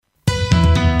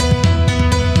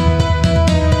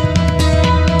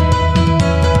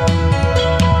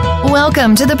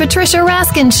Welcome to the Patricia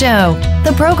Raskin Show,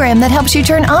 the program that helps you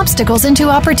turn obstacles into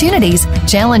opportunities,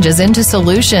 challenges into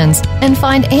solutions, and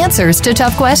find answers to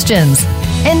tough questions.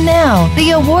 And now,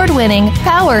 the award-winning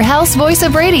powerhouse voice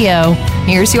of radio.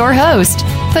 Here's your host,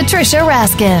 Patricia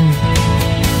Raskin.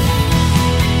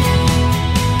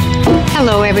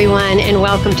 Hello, everyone, and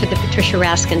welcome to the Patricia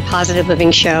Raskin Positive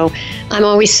Living Show. I'm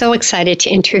always so excited to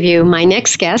interview my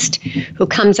next guest, who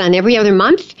comes on every other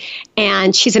month,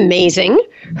 and she's amazing.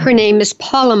 Her name is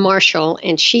Paula Marshall,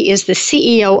 and she is the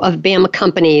CEO of Bama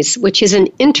Companies, which is an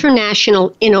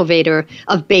international innovator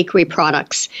of bakery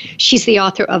products. She's the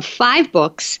author of 5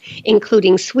 books,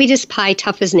 including Sweet as Pie,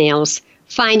 Tough as Nails,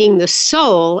 Finding the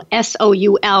Soul,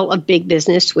 S-O-U-L, of big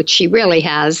business, which she really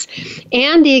has,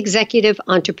 and The Executive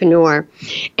Entrepreneur.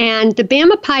 And the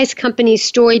Bama Pies Company's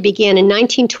story began in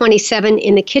 1927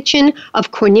 in the kitchen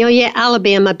of Cornelia,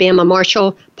 Alabama, Bama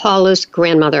Marshall, Paula's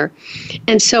grandmother.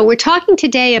 And so we're talking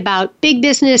today about big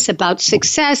business, about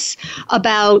success,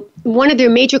 about one of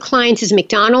their major clients is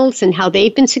McDonald's and how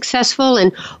they've been successful,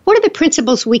 and what are the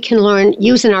principles we can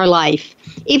use in our life,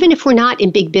 even if we're not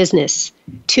in big business,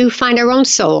 to find our own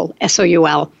soul,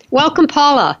 S-O-U-L. Welcome,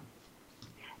 Paula.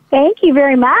 Thank you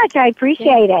very much. I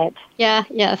appreciate it. Yeah,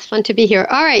 it's fun to be here.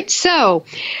 All right, so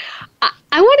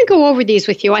I want to go over these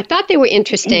with you. I thought they were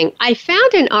interesting. I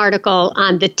found an article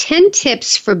on the 10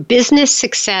 tips for business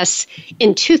success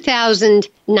in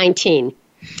 2019.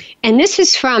 And this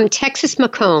is from Texas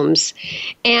McCombs.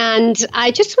 And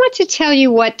I just want to tell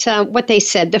you what they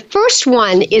said. The first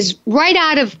one is right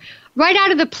out of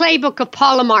the playbook of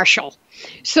Paula Marshall.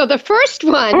 So the first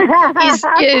one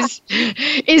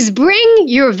is bring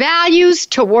your values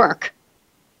to work.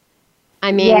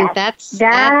 I mean, yes,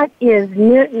 that is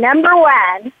number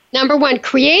one. Number one,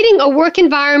 creating a work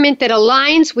environment that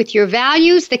aligns with your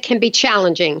values that can be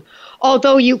challenging.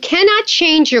 Although you cannot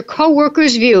change your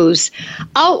coworkers' views,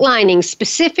 outlining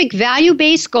specific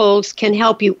value-based goals can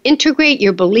help you integrate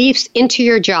your beliefs into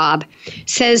your job,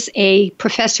 says a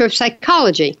professor of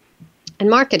psychology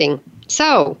and marketing.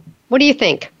 So, what do you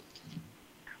think?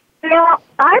 Well,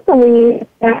 I believe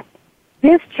that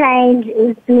this change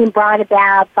is being brought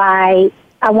about by,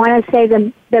 I want to say,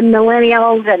 the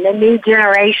millennials and the new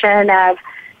generation of,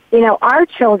 our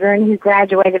children who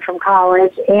graduated from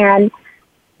college and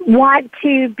want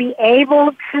to be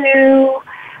able to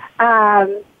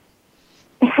have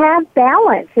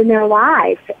balance in their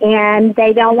life, and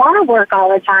they don't want to work all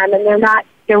the time, and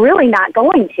they're really not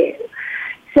going to.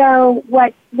 So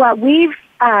what we've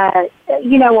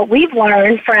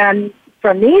learned from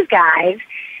these guys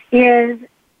is,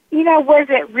 was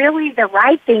it really the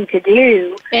right thing to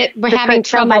do? We're having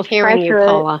trouble hearing you,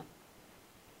 Paula.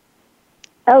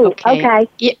 Oh, okay.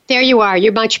 Yeah, there you are.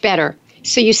 You're much better.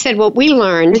 So you said what we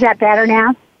learned. Is that better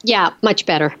now? Yeah, much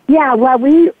better. Yeah, what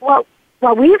we've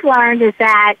learned is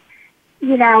that,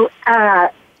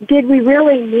 did we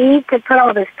really need to put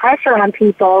all this pressure on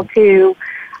people to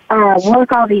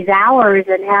work all these hours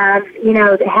and have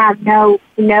no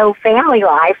family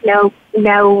life, no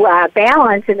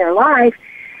balance in their life?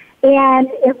 And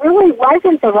it really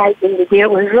wasn't the right thing to do.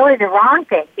 It was really the wrong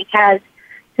thing, because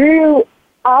through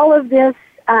all of this,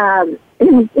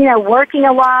 working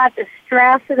a lot, the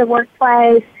stress of the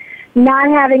workplace, not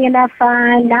having enough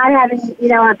fun, not having,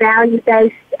 a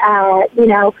value-based,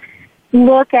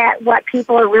 look at what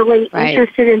people are really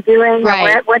interested in doing,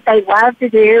 or what they love to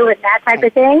do, and that type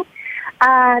of thing,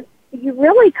 you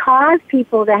really cause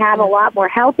people to have a lot more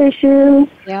health issues,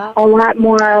 a lot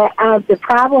more of the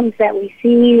problems that we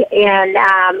see in,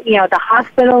 the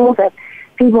hospitals, of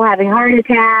people having heart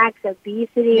attacks,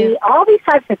 obesity, all these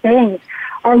types of things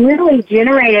are really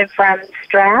generated from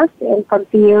stress and from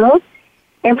fear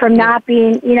and from not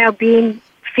being,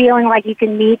 feeling like you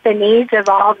can meet the needs of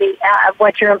all the of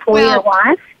what your employer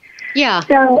wants. Yeah.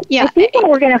 So I think what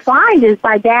we're going to find is,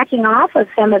 by backing off of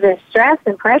some of the stress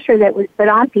and pressure that was put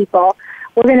on people,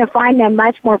 we're going to find them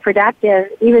much more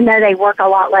productive, even though they work a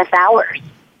lot less hours.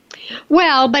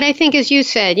 Well, but I think, as you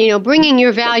said, bringing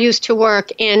your values to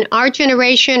work. In our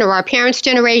generation or our parents'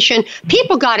 generation,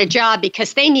 people got a job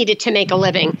because they needed to make a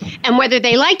living. And whether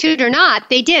they liked it or not,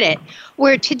 they did it.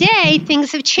 Where today,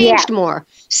 things have changed more.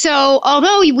 So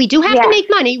although we do have to make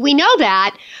money, we know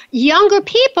that, younger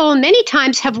people many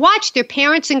times have watched their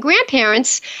parents and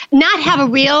grandparents not have a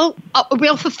real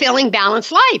fulfilling,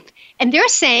 balanced life. And they're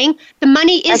saying the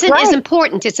money isn't as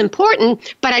important. It's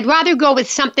important, but I'd rather go with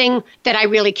something that I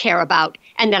really care about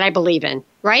and that I believe in,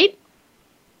 right?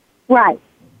 Right.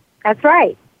 That's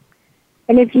right.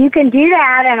 And if you can do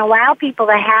that and allow people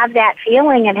to have that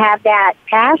feeling and have that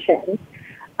passion,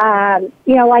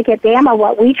 like at Bama,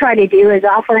 what we try to do is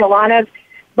offer a lot of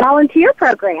volunteer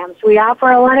programs. We offer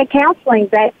a lot of counseling,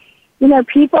 but,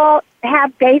 people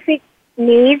have basic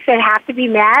needs that have to be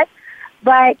met,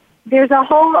 but there's a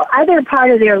whole other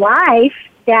part of their life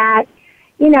that,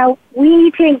 we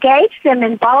need to engage them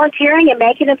in volunteering and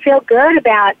making them feel good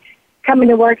about coming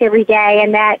to work every day,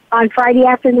 and that on Friday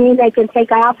afternoon they can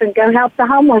take off and go help the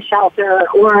homeless shelter,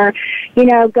 or,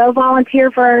 go volunteer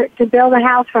to build a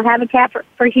house for Habitat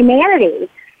for Humanity.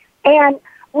 And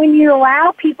when you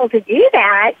allow people to do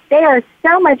that, they are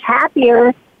so much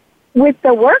happier with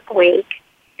the work week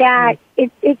that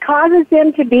it causes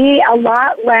them to be a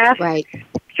lot less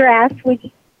stressed, which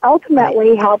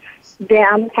ultimately helps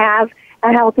them have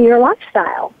a healthier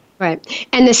lifestyle. Right.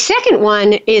 And the second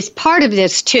one is part of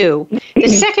this, too. The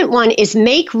second one is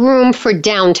make room for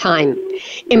downtime.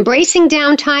 Embracing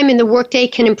downtime in the workday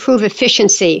can improve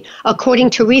efficiency, according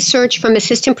to research from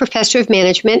Assistant Professor of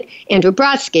Management, Andrew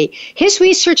Brodsky. His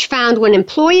research found when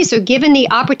employees are given the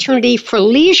opportunity for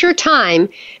leisure time,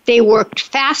 they work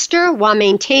faster while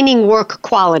maintaining work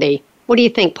quality. What do you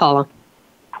think, Paula?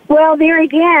 Well, there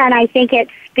again, I think it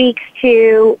speaks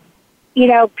to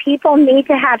people need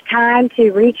to have time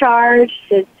to recharge,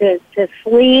 to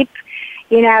sleep,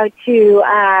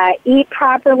 to eat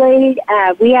properly.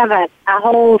 We have a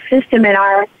whole system in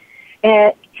our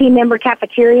team member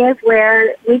cafeterias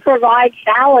where we provide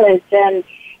salads and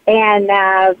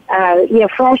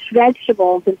fresh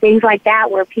vegetables and things like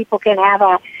that, where people can have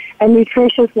a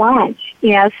nutritious lunch.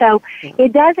 So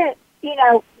it doesn't.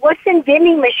 What's in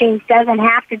vending machines doesn't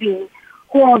have to be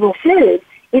horrible food.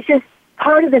 It's just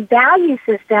part of the value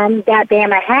system that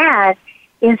Bama has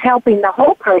is helping the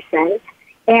whole person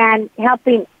and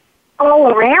helping all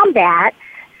around that.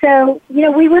 So,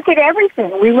 we look at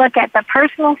everything. We look at the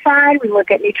personal side. We look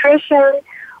at nutrition.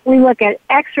 We look at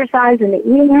exercise and the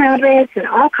eating habits and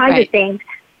all kinds of things.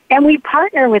 And we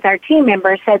partner with our team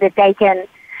members so that they can,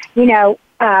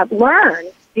 learn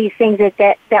these things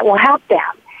that will help them.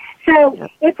 So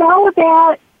it's all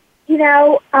about,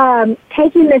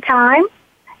 taking the time.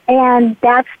 And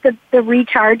that's the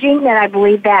recharging that I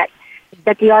believe that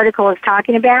the article is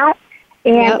talking about.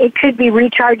 And it could be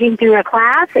recharging through a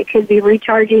class. It could be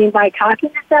recharging by talking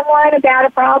to someone about a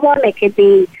problem. It could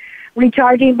be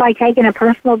recharging by taking a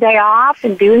personal day off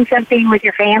and doing something with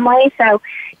your family. So,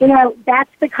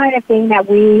 that's the kind of thing that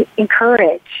we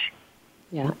encourage.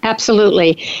 Yeah,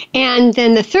 absolutely. And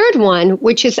then the third one,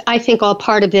 which is, I think, all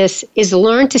part of this, is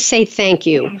learn to say thank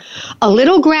you. A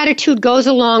little gratitude goes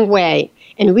a long way.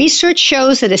 And research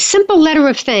shows that a simple letter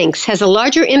of thanks has a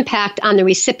larger impact on the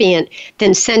recipient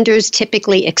than senders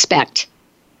typically expect.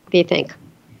 What do you think?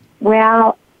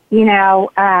 Well,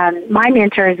 my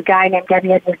mentor is a guy named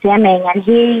W. Deming, and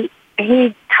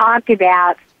he talked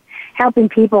about helping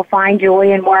people find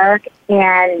joy in work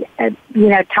and,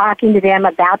 talking to them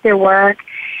about their work.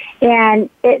 And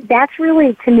that's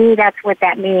really, to me, that's what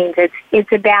that means.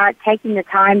 It's about taking the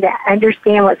time to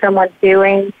understand what someone's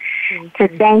doing, to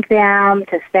thank them,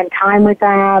 to spend time with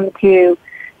them, to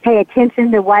pay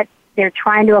attention to what they're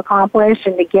trying to accomplish,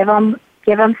 and to give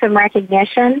them some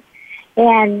recognition.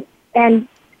 And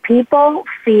people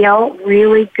feel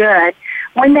really good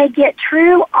when they get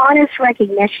true, honest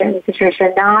recognition,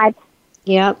 Patricia, not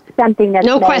something that's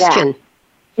no question up,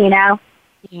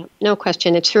 Yeah, no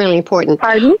question. It's really important.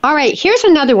 Pardon? All right, here's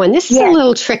another one. This is a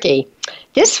little tricky.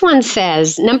 This one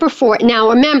says, number 4. Now,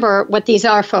 remember what these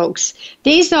are, folks.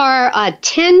 These are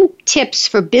 10 tips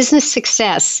for business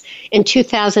success in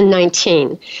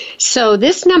 2019. So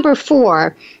this number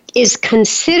 4 is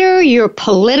consider your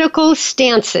political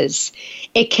stances.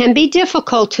 It can be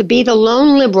difficult to be the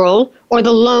lone liberal or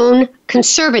the lone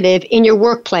conservative in your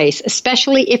workplace,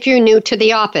 especially if you're new to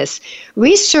the office.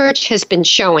 Research has been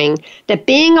showing that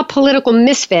being a political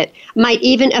misfit might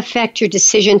even affect your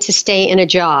decision to stay in a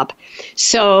job.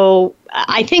 So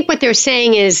I think what they're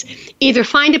saying is either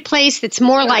find a place that's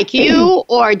more like you,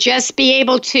 or just be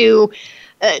able to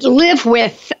live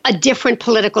with a different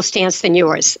political stance than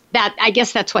yours. I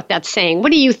guess that's what that's saying.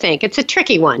 What do you think? It's a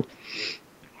tricky one.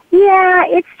 Yeah,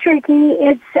 it's tricky.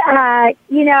 It's,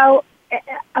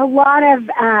 a lot of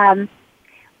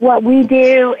what we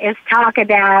do is talk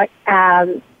about,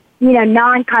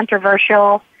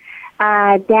 non-controversial,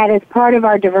 that is part of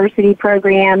our diversity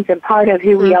programs and part of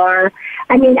who we are.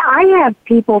 I mean, I have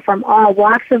people from all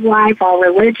walks of life, all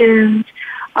religions,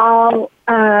 all,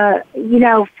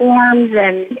 forms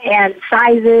and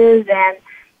sizes. And,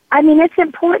 I mean, it's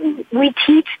important. We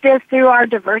teach this through our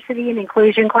diversity and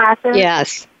inclusion classes.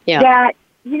 Yes. Yeah. That,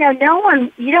 you don't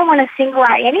want to single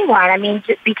out anyone. I mean,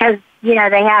 just because, they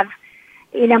have,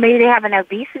 maybe they have an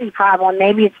obesity problem.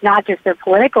 Maybe it's not just their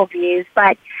political views,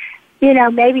 but,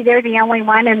 maybe they're the only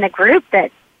one in the group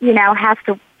that has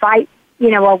to fight,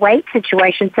 a weight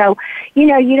situation. So, you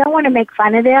don't want to make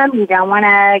fun of them. You don't want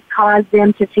to cause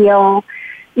them to feel,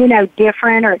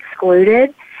 different or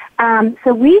excluded.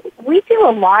 So we do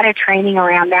a lot of training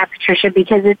around that, Patricia,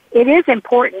 because it is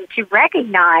important to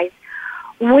recognize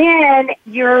when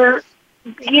you're,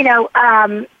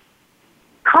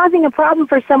 causing a problem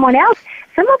for someone else.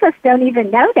 Some of us don't even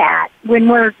know that when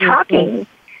we're talking,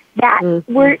 that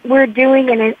we're doing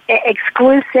an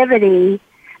exclusivity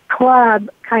club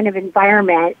kind of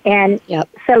environment. And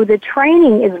so the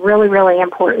training is really, really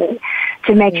important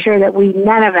to make sure that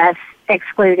none of us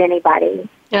exclude anybody.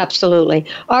 Absolutely.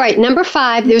 All right, number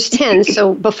 5, there's 10.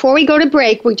 So before we go to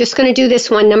break, we're just going to do this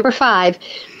one. Number 5,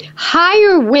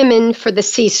 hire women for the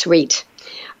C-suite.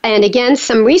 And again,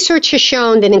 some research has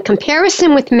shown that in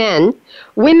comparison with men,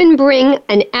 women bring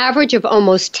an average of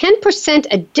almost 10%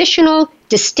 additional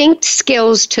distinct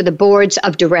skills to the boards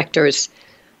of directors.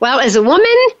 Well, as a woman,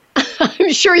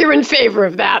 I'm sure you're in favor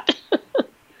of that.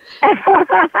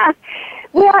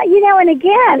 Well, and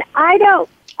again, I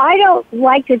don't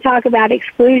like to talk about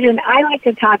exclusion. I like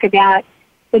to talk about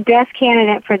the best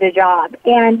candidate for the job.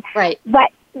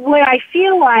 But what I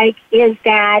feel like is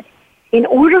that in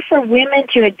order for women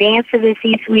to advance to the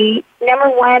C-suite, number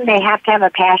 1, they have to have a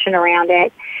passion around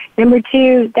it. Number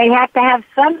 2, they have to have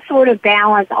some sort of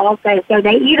balance also. So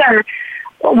they either,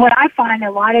 what I find,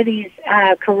 a lot of these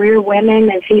career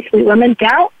women and C-suite women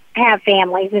don't have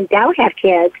families and don't have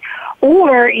kids.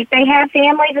 Or if they have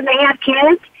families and they have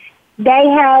kids, they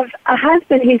have a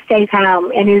husband who stays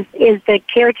home and is the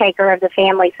caretaker of the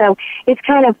family. So it's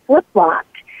kind of flip-flopped.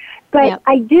 But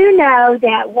I do know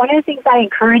that one of the things I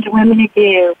encourage women to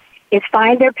do is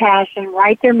find their passion,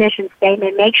 write their mission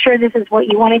statement, make sure this is what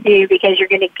you want to do, because you're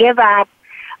going to give up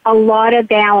a lot of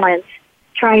balance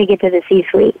trying to get to the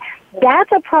C-suite. That's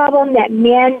a problem that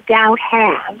men don't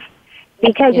have,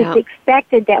 because it's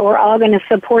expected that we're all going to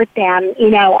support them,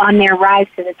 on their rise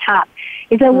to the top.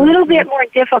 It's a little bit more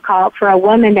difficult for a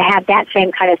woman to have that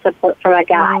same kind of support from a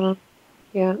guy.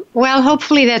 Yeah. Well,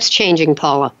 hopefully that's changing,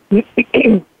 Paula.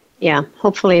 Yeah,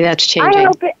 hopefully that's changing.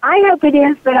 I hope it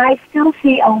is, but I still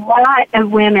see a lot of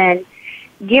women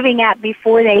giving up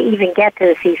before they even get to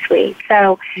the C-suite.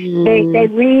 So they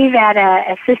leave at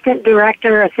a assistant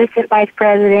director, assistant vice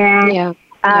president.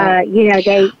 They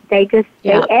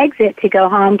exit to go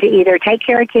home to either take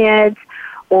care of kids,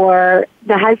 or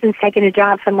the husband's taking a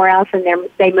job somewhere else and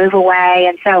they move away.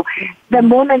 And so the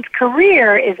woman's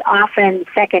career is often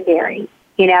secondary,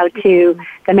 to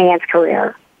the man's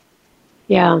career.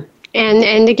 Yeah.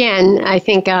 And again, I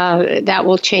think that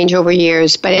will change over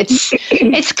years, but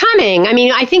it's coming. I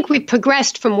mean, I think we've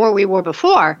progressed from where we were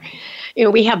before.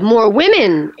 We have more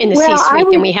women in the C-suite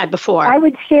than we had before. I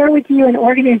would share with you an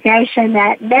organization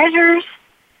that measures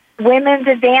women's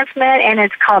advancement, and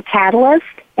it's called Catalyst.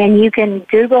 And you can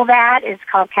Google that. It's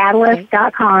called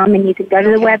Catalyst.com, and you can go to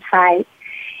the website,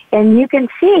 and you can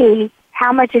see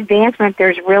how much advancement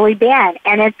there's really been.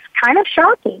 And it's kind of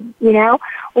shocking,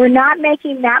 We're not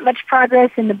making that much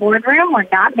progress in the boardroom. We're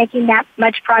not making that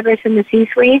much progress in the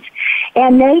C-suites.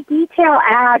 And they detail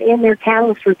out in their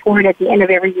Catalyst report at the end of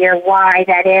every year why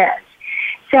that is.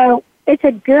 So it's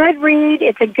a good read.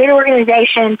 It's a good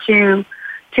organization to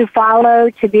follow,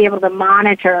 to be able to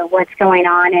monitor what's going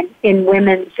on in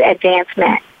women's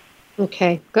advancement.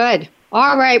 Okay, good.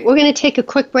 All right, we're going to take a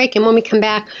quick break, and when we come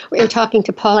back, we're talking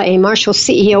to Paula A. Marshall,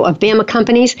 CEO of Bama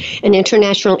Companies, an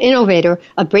international innovator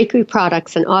of bakery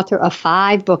products and author of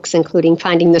 5 books, including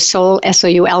Finding the Soul,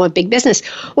 SOUL of Big Business.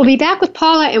 We'll be back with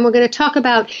Paula, and we're going to talk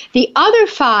about the other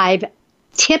 5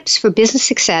 tips for business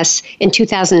success in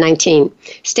 2019.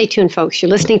 Stay tuned, folks. You're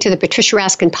listening to the Patricia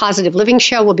Raskin Positive Living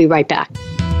Show. We'll be right back.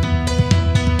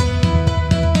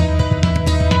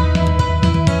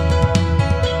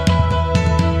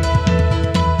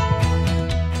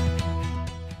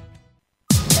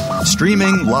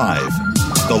 Streaming live,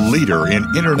 the leader in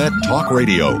Internet talk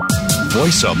radio,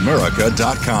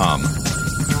 voiceamerica.com.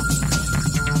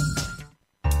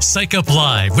 Psych Up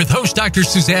Live with host Dr.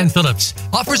 Suzanne Phillips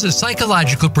offers a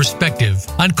psychological perspective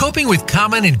on coping with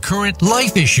common and current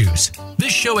life issues.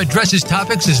 This show addresses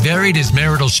topics as varied as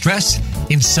marital stress,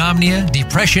 insomnia,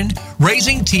 depression,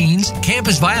 raising teens,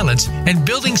 campus violence, and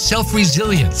building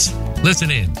self-resilience.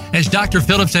 Listen in as Dr.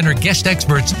 Phillips and her guest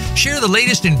experts share the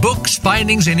latest in books,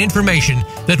 findings, and information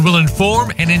that will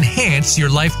inform and enhance your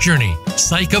life journey.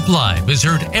 Psych Up Live is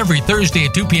heard every Thursday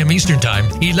at 2 p.m. Eastern Time,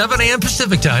 11 a.m.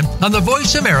 Pacific Time on the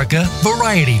Voice America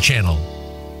Variety Channel.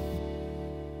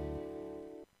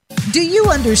 Do you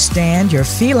understand your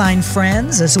feline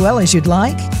friends as well as you'd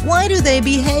like? Why do they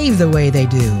behave the way they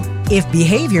do? If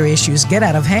behavior issues get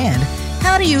out of hand,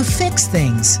 How do you fix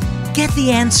things? Get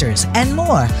the answers and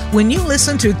more when you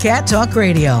listen to Cat Talk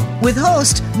Radio with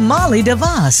host Molly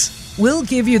DeVos. We'll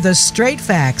give you the straight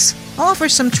facts, offer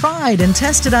some tried and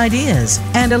tested ideas,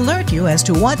 and alert you as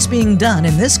to what's being done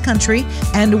in this country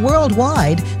and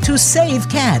worldwide to save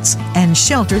cats and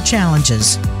shelter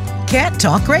challenges. Cat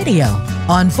Talk Radio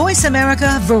on Voice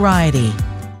America Variety.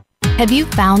 Have you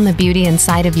found the beauty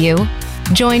inside of you?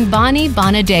 Join Bonnie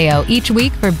Bonadeo each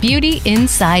week for Beauty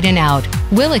Inside and Out.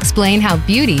 We'll explain how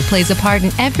beauty plays a part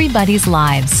in everybody's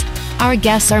lives. Our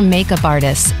guests are makeup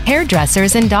artists,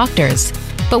 hairdressers, and doctors.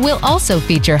 But we'll also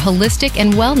feature holistic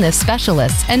and wellness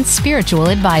specialists and spiritual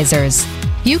advisors.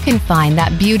 You can find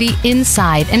that beauty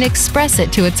inside and express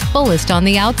it to its fullest on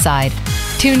the outside.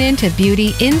 Tune in to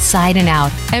Beauty Inside and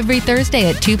Out every Thursday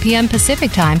at 2 p.m.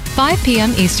 Pacific Time, 5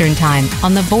 p.m. Eastern Time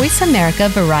on the Voice America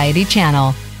Variety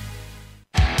Channel.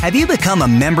 Have you become a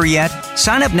member yet?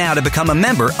 Sign up now to become a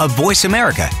member of Voice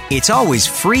America. It's always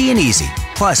free and easy.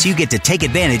 Plus, you get to take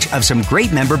advantage of some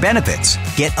great member benefits.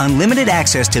 Get unlimited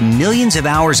access to millions of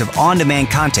hours of on-demand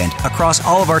content across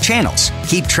all of our channels.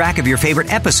 Keep track of your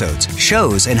favorite episodes,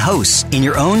 shows, and hosts in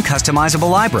your own customizable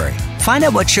library. Find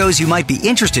out what shows you might be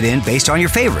interested in based on your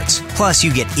favorites. Plus,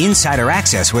 you get insider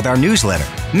access with our newsletter.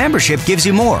 Membership gives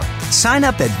you more. Sign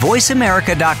up at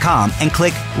voiceamerica.com and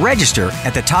click Register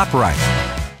at the top right.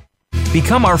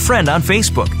 Become our friend on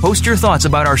Facebook. Post your thoughts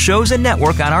about our shows and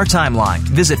network on our timeline.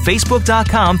 Visit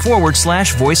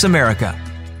facebook.com/Voice America.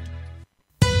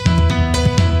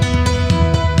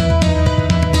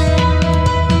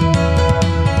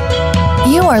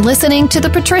 You are listening to The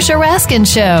Patricia Raskin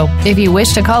Show. If you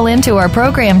wish to call into our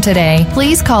program today,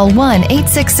 please call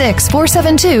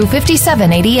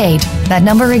 1-866-472-5788. That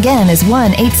number again is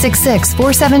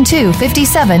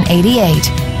 1-866-472-5788.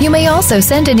 You may also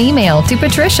send an email to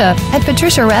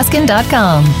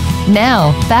patricia@patriciaraskin.com.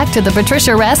 Now, back to The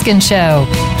Patricia Raskin Show.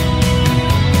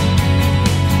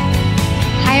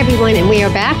 Hi, everyone, and we are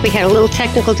back. We had a little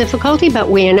technical difficulty, but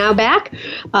we are now back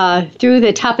through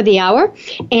the top of the hour,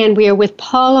 and we are with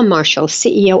Paula Marshall,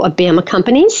 CEO of Bama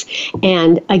Companies.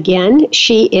 And again,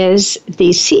 she is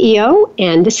the CEO,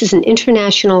 and this is an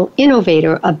international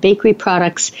innovator of bakery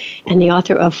products and the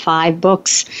author of 5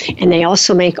 books. And they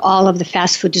also make all of the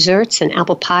fast food desserts and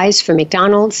apple pies for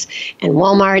McDonald's and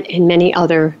Walmart and many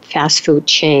other fast food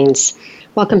chains.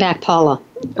 Welcome back, Paula.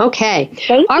 Okay.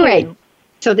 Thank you. All right.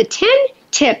 So the 10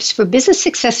 tips for business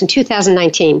success in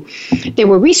 2019. There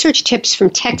were research tips from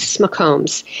Texas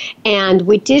McCombs, and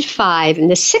we did 5. And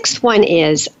the 6th one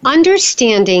is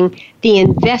understanding the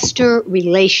investor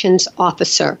relations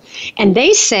officer. And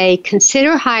they say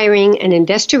consider hiring an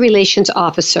investor relations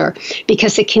officer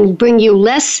because it can bring you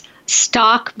less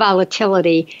stock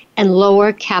volatility and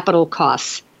lower capital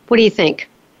costs. What do you think?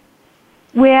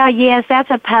 Well, yes, that's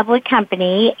a public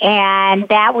company, and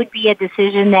that would be a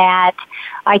decision that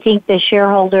I think the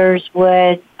shareholders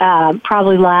would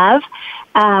probably love.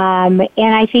 And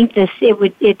I think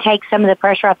it takes some of the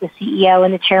pressure off the CEO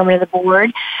and the chairman of the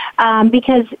board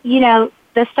because,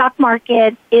 the stock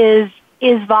market is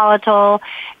volatile.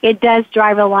 It does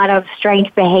drive a lot of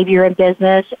strange behavior in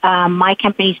business. My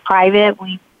company's private.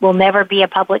 We will never be a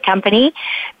public company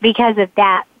because of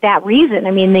that reason.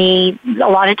 I mean, a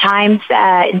lot of times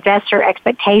investor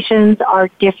expectations are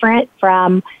different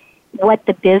from what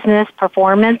the business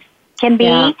performance can be.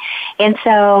 Yeah. And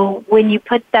so when you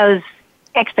put those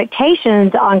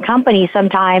expectations on companies,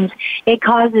 sometimes it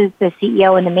causes the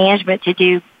CEO and the management to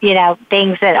do,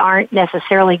 things that aren't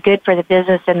necessarily good for the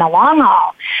business in the long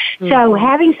haul. Mm-hmm. So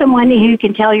having someone who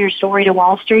can tell your story to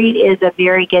Wall Street is a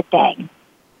very good thing.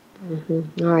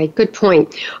 Mm-hmm. All right, good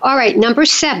point. All right, number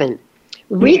 7,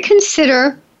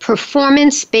 reconsider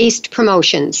performance-based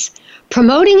promotions.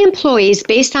 Promoting employees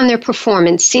based on their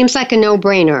performance seems like a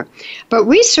no-brainer, but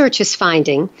research is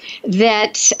finding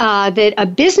that a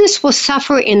business will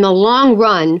suffer in the long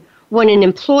run when an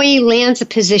employee lands a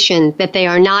position that they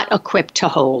are not equipped to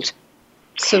hold.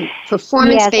 So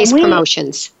performance-based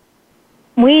promotions.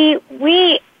 We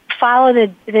follow the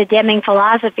Deming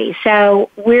philosophy. So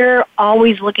we're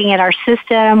always looking at our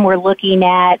system. We're looking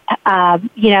at,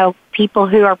 people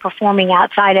who are performing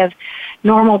outside of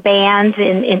normal bands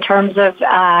in terms of,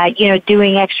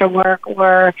 doing extra work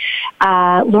or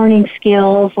learning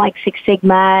skills like Six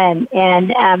Sigma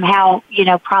and how,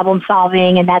 problem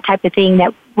solving and that type of thing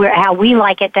how we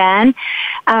like it done,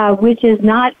 which is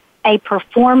not a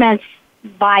performance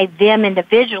by them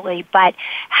individually, but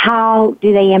how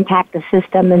do they impact the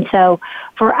system? And so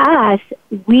for us,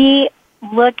 we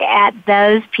look at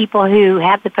those people who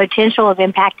have the potential of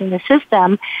impacting the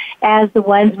system as the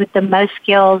ones with the most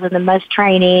skills and the most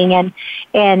training,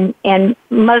 and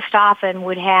most often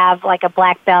would have like a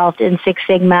black belt in Six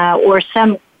Sigma or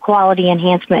some quality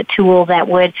enhancement tool that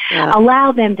would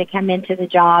allow them to come into the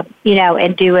job,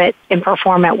 and do it and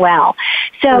perform it well.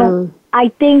 So I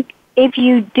think if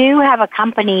you do have a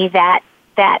company that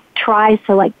tries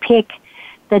to like pick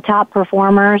the top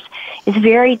performers, it's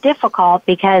very difficult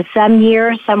because some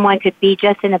years someone could be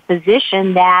just in a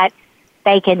position that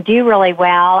they can do really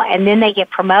well, and then they get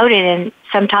promoted, and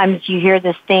sometimes you hear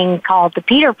this thing called the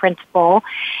Peter Principle,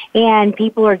 and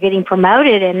people are getting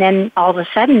promoted, and then all of a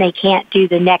sudden they can't do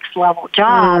the next level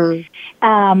job.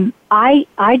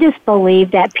 I just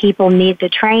believe that people need the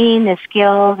training, the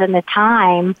skills, and the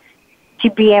time to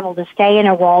be able to stay in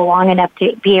a role long enough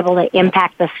to be able to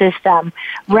impact the system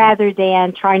rather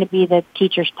than trying to be the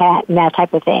teacher's pet and that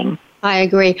type of thing. I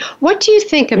agree. What do you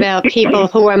think about people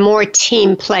who are more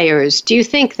team players? Do you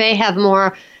think they have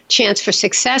more chance for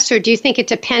success, or do you think it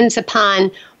depends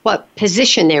upon what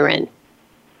position they're in?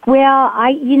 Well,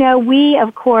 we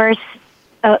of course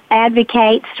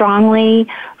advocate strongly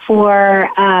for,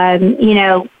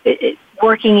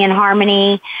 working in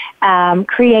harmony,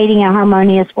 creating a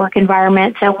harmonious work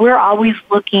environment. So we're always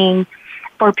looking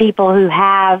for people who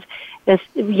have this,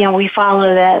 we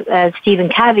follow the Stephen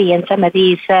Covey and some of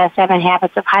these 7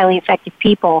 habits of highly effective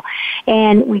people,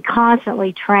 and we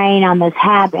constantly train on those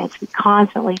habits.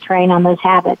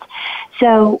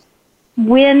 So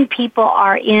when people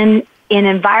are in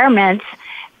environments,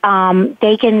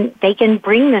 they can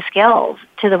bring the skills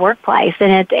to the workplace,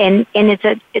 and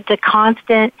it's a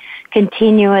constant,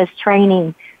 continuous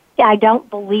training. I don't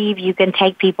believe you can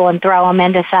take people and throw them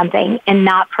into something and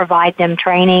not provide them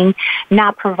training,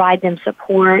 not provide them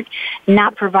support,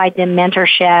 not provide them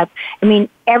mentorship. I mean,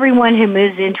 everyone who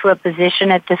moves into a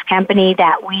position at this company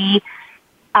that we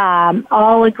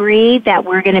all agree that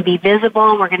we're going to be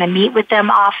visible, we're going to meet with them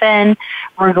often,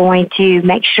 we're going to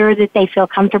make sure that they feel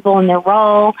comfortable in their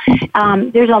role.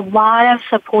 There's a lot of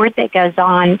support that goes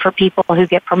on for people who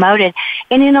get promoted.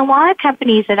 And in a lot of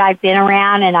companies that I've been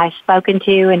around and I've spoken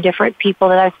to and different people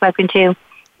that I've spoken to,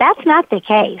 that's not the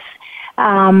case.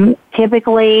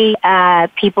 Typically,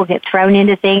 people get thrown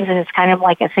into things and it's kind of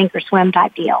like a sink or swim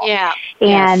type deal. Yeah.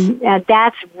 And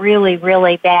that's really,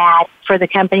 really bad for the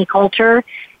company culture.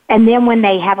 And then when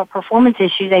they have a performance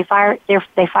issue, they fire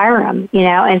them,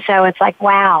 and so it's like,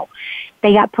 wow,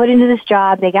 they got put into this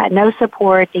job, they got no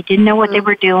support, they didn't know what they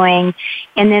were doing,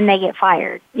 and then they get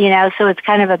fired, so it's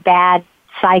kind of a bad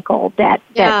cycle that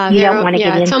you don't want to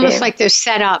get into. It's almost like they're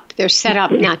set up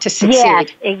not to succeed. Yes,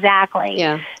 exactly.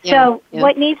 So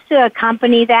what needs to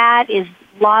accompany that is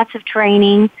lots of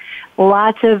training,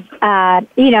 lots of,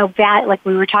 like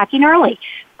we were talking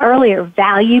earlier,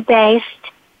 value-based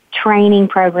training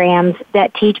programs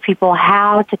that teach people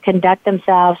how to conduct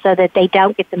themselves so that they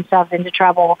don't get themselves into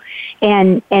trouble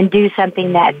and do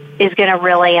something that is going to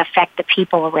really affect the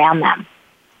people around them.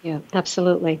 Yeah,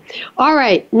 absolutely. All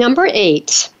right, number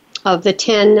 8 of the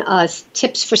 10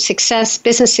 tips for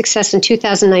business success in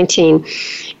 2019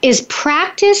 is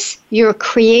practice your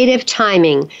creative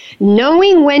timing.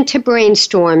 Knowing when to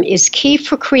brainstorm is key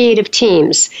for creative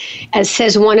teams, as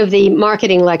says one of the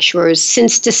marketing lecturers,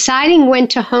 since deciding when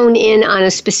to hone in on a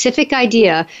specific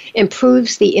idea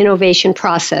improves the innovation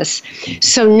process.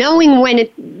 So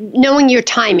knowing your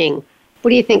timing.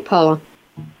 What do you think, Paula?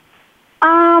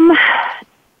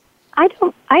 I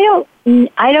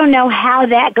don't know how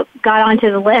that got onto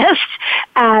the list,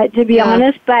 to be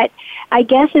honest, but I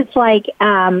guess it's like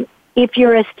if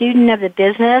you're a student of the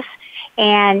business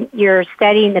and you're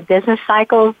studying the business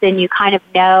cycles, then you kind of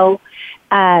know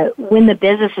when the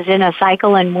business is in a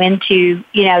cycle and when to,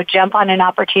 jump on an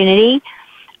opportunity.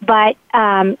 But,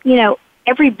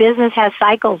 every business has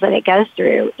cycles that it goes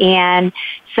through, and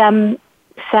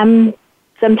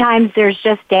sometimes there's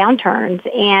just downturns,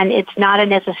 and it's not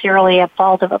necessarily a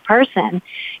fault of a person.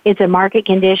 It's a market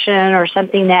condition or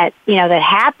something that, that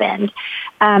happened.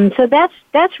 So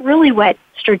that's really what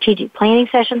strategic planning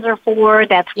sessions are for.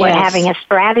 That's what having a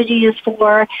strategy is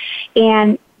for.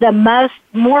 And the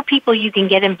more people you can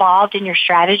get involved in your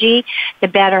strategy, the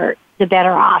better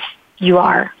off you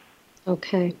are.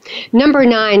 Okay. Number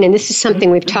 9, and this is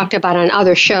something we've talked about on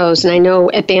other shows, and I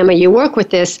know at Bama you work with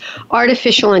this,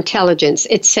 artificial intelligence.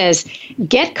 It says,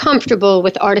 get comfortable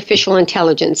with artificial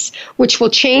intelligence, which will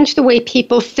change the way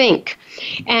people think.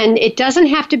 And it doesn't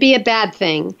have to be a bad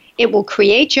thing. It will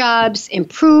create jobs,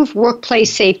 improve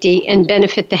workplace safety, and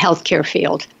benefit the healthcare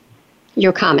field.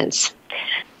 Your comments?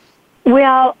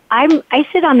 Well, I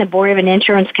sit on the board of an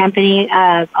insurance company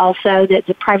also that's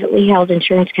a privately held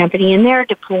insurance company, and they're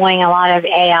deploying a lot of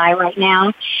AI right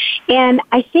now. And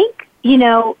I think, in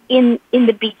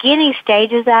the beginning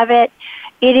stages of it,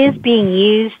 it is being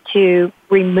used to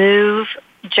remove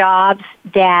jobs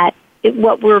that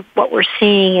what we're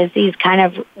seeing is these kind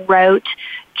of rote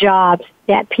jobs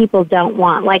that people don't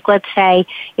want. Like, let's say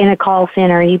in a call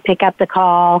center, you pick up the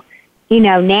call.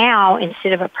 Now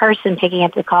instead of a person picking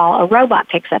up the call, a robot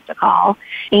picks up the call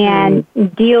and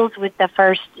deals with the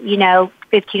first,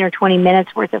 15 or 20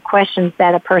 minutes worth of questions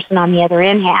that a person on the other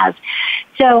end has.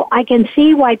 So I can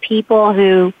see why people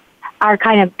who are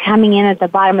kind of coming in at the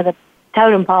bottom of the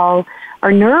totem pole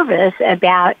are nervous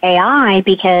about AI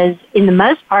because in the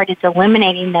most part it's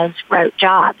eliminating those rote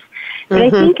jobs. But I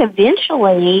think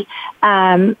eventually,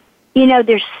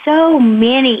 there's so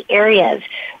many areas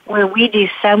where we do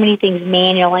so many things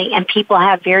manually and people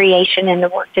have variation in the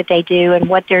work that they do and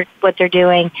what they're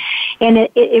doing. And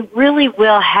it really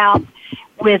will help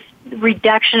with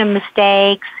reduction of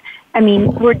mistakes. I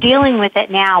mean, we're dealing with it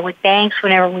now with banks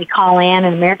whenever we call in,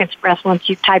 and American Express, once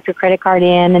you type your credit card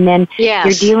in, and then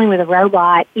you're dealing with a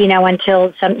robot,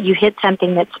 until you hit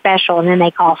something that's special, and then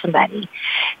they call somebody.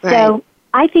 Right. So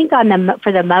I think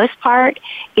for the most part,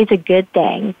 it's a good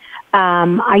thing.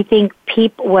 I think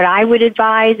what I would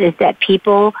advise is that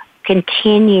people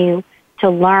continue to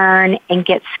learn and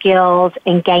get skills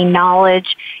and gain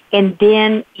knowledge, and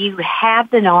then you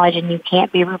have the knowledge and you can't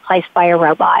be replaced by a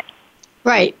robot.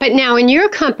 Right. But now in your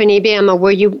company, Bama,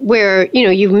 where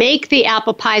you make the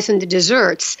apple pies and the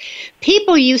desserts,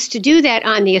 people used to do that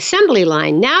on the assembly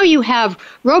line. Now you have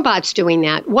robots doing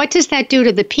that. What does that do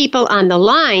to the people on the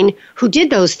line who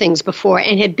did those things before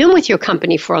and had been with your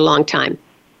company for a long time?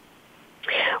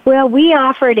 Well, we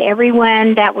offered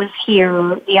everyone that was here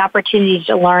the opportunity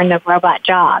to learn the robot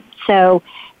job. So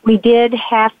we did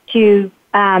have to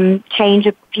change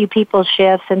a few people's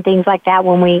shifts and things like that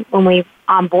when we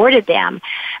onboarded them.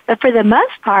 But for the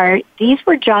most part, these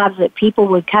were jobs that people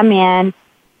would come in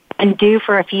and do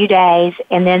for a few days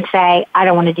and then say, I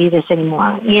don't want to do this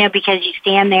anymore. Because you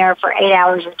stand there for 8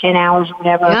 hours or 10 hours or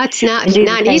whatever. That's not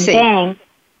easy. Thing.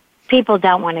 People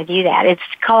don't want to do that. It's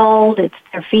cold,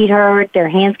 their feet hurt, their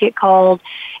hands get cold.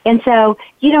 And so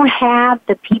you don't have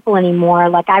the people anymore.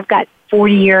 Like I've got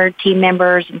 40-year team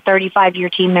members and 35-year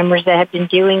team members that have been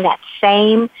doing that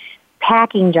same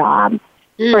packing job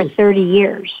for 30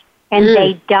 years. And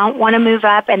they don't want to move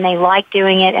up and they like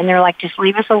doing it and they're like, just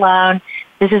leave us alone.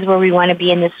 This is where we want to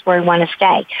be and this is where we want to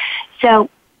stay. So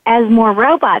as more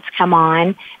robots come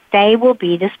on, they will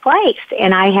be displaced.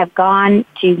 And I have gone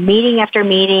to meeting after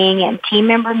meeting and team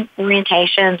member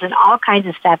orientations and all kinds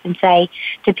of stuff and say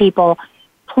to people,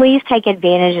 please take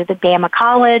advantage of the Bama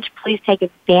College. Please take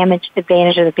advantage of the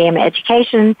Bama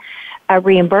Education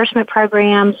reimbursement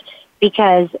programs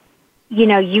because,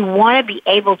 you want to be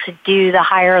able to do the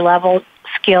higher level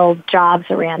skilled jobs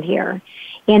around here.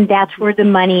 And that's where the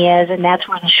money is, and that's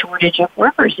where the shortage of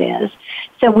workers is.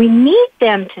 So we need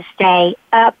them to stay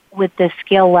up with the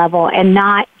skill level and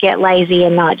not get lazy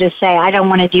and not just say, I don't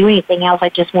want to do anything else, I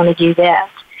just want to do this.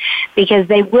 Because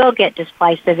they will get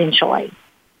displaced eventually.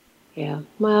 Yeah,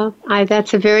 well,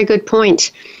 that's a very good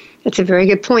point. That's a very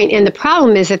good point. And the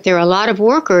problem is that there are a lot of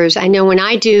workers. I know when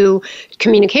I do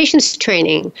communications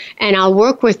training, and I'll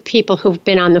work with people who've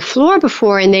been on the floor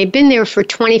before, and they've been there for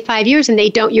 25 years, and they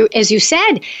don't, as you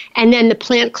said, and then the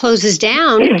plant closes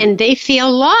down, and they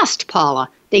feel lost, Paula.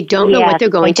 They don't know what they're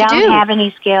going to do. They don't have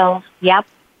any skills. Yep.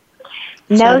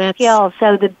 No skills.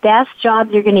 So the best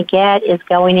job you're going to get is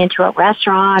going into a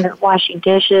restaurant or washing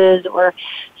dishes or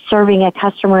serving a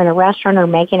customer in a restaurant or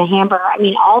making a hamburger. I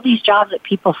mean, all these jobs that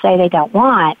people say they don't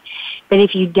want. But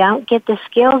if you don't get the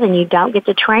skills and you don't get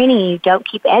the training, you don't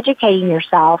keep educating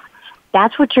yourself,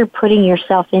 that's what you're putting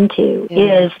yourself into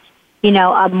is,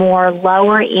 a more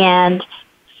lower end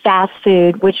fast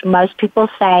food, which most people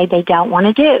say they don't want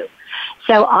to do.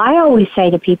 So I always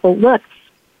say to people, look,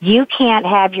 you can't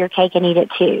have your cake and eat it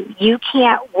too. You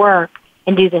can't work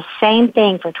and do the same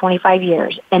thing for 25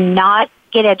 years and not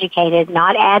get educated,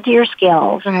 not add to your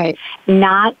skills,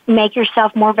 not make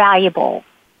yourself more valuable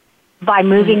by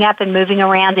moving up and moving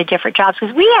around to different jobs.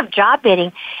 Because we have job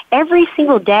bidding. Every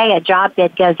single day a job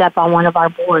bid goes up on one of our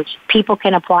boards. People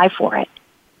can apply for it.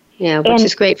 Yeah, which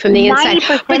is great from the inside.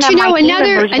 But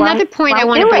another point I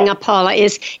want to bring up, Paula,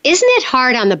 isn't it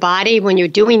hard on the body when you're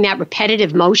doing that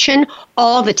repetitive motion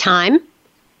all the time?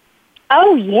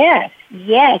 Oh, yes.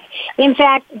 In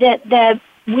fact,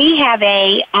 we have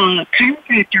a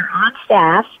chiropractor on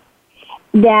staff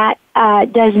that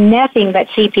does nothing but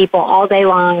see people all day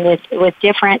long with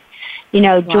different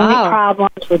joint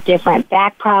problems, with different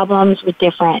back problems, with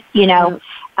different,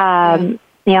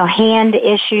 hand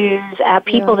issues.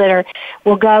 People that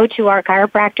will go to our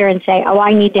chiropractor and say, "Oh,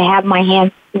 I need to have my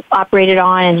hand operated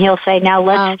on," and he'll say, "Now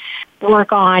let's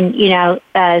work on,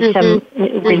 some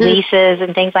releases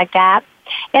and things like that,"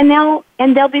 and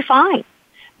they'll be fine.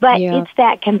 But it's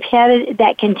that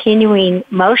continuing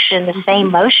motion, the same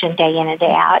motion day in and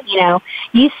day out.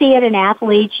 You see it in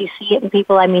athletes, you see it in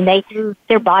people. I mean,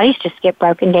 their bodies just get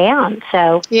broken down.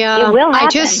 So it will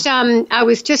happen. I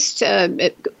was just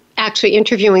actually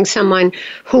interviewing someone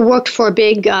who worked for a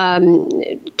big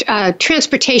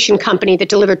transportation company that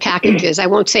delivered packages. I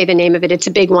won't say the name of it. It's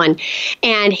a big one.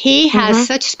 And he has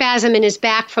such spasm in his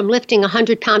back from lifting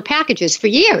 100-pound packages for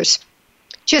years,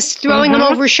 just throwing them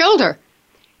over his shoulder.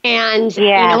 And,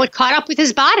 it caught up with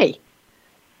his body.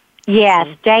 Yes,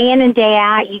 day in and day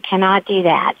out, you cannot do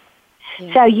that.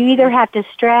 Yeah. So you either have to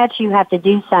stretch, you have to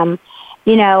do some,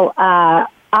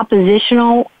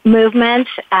 oppositional movements.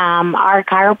 Our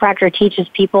chiropractor teaches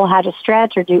people how to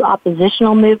stretch or do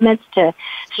oppositional movements to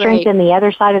strengthen the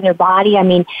other side of their body. I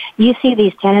mean, you see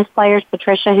these tennis players,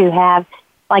 Patricia, who have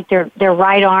like their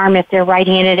right arm, if they're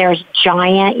right-handed, is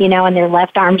giant, and their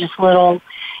left arm just little,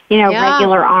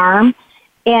 regular arm.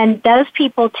 And those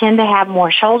people tend to have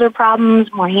more shoulder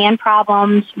problems, more hand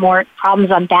problems, more problems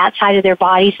on that side of their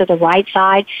body, so the right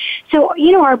side. So,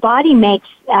 our body makes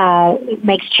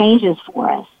changes for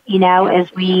us,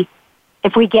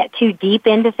 if we get too deep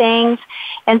into things.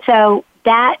 And so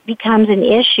that becomes an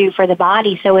issue for the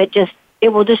body. So it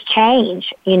will just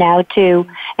change, and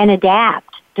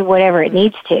adapt to whatever it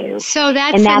needs to. So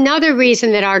that's another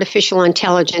reason that artificial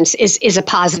intelligence is a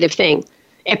positive thing.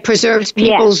 It preserves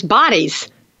people's bodies.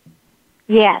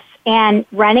 Yes, and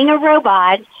running a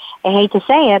robot, I hate to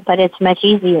say it, but it's much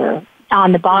easier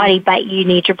on the body, but you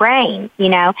need your brain, you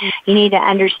need to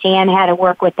understand how to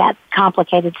work with that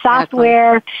complicated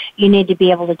software. Exactly. You need to be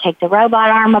able to take the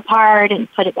robot arm apart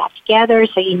and put it back together,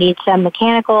 so you need some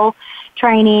mechanical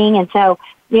training, and so,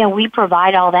 we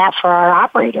provide all that for our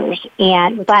operators,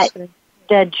 but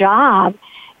the job,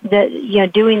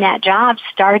 doing that job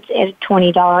starts at a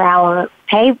 $20 hour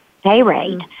pay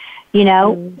rate.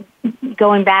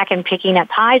 Going back and picking up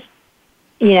pies,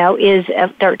 is a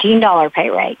 $13 pay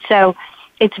rate. So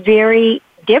it's very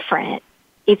different.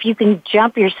 If you can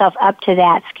jump yourself up to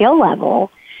that skill level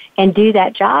and do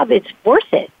that job, it's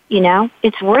worth it.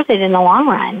 It's worth it in the long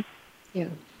run. Yeah.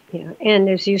 Yeah, and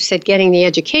as you said, getting the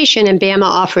education, and Bama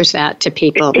offers that to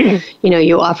people.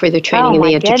 You offer the training and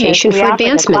the education for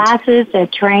advancement. The classes, the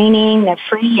training, the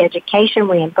free education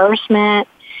reimbursement.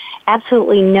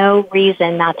 Absolutely no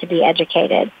reason not to be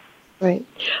educated. Right.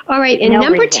 All right. And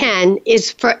number 10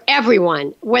 is for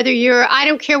everyone, I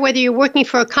don't care whether you're working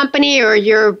for a company or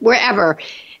you're wherever.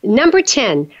 Number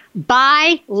 10,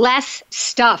 buy less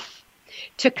stuff.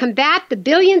 To combat the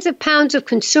billions of pounds of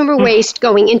consumer waste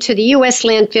going into the U.S.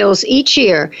 landfills each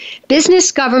year,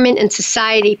 Business, Government, and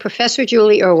Society Professor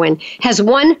Julie Irwin has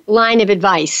one line of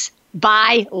advice: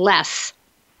 buy less.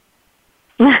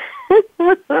 Boy,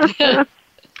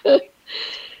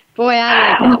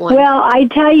 I like that one. Well, I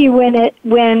tell you,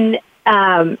 when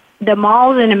the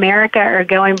malls in America are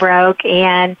going broke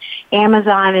and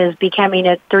Amazon is becoming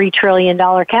a $3 trillion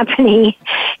company,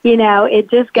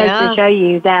 it just goes to show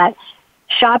you that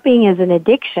shopping is an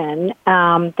addiction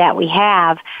that we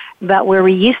have, but where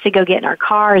we used to go get in our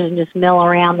cars and just mill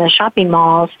around the shopping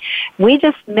malls, we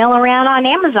just mill around on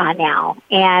Amazon now,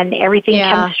 and everything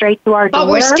comes straight to our door. But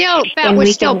we're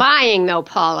still buying, though,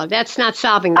 Paula. That's not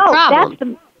solving the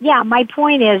problem. My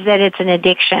point is that it's an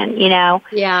addiction,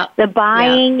 Yeah. The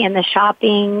buying and the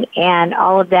shopping and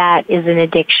all of that is an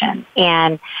addiction.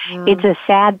 And it's a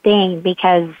sad thing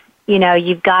because,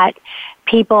 you've got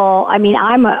people,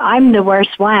 I'm the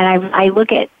worst one. I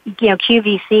look at,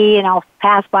 QVC, and I'll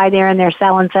pass by there and they're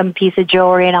selling some piece of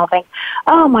jewelry, and I'll think,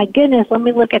 oh my goodness, let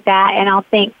me look at that. And I'll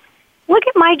think, look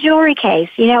at my jewelry case.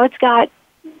 It's got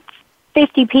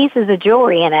 50 pieces of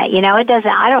jewelry in it.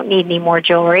 I don't need any more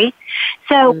jewelry.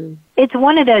 So it's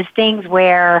one of those things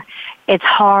where it's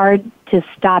hard to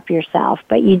stop yourself,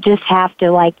 but you just have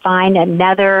to find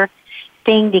another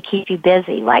thing to keep you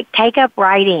busy. Take up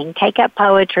writing, take up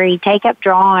poetry, take up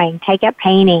drawing, take up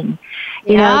painting.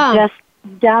 Just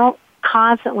don't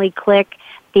constantly click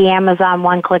the Amazon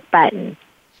one-click button.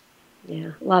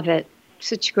 Yeah, love it.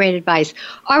 Such great advice.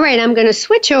 All right, I'm going to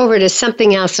switch over to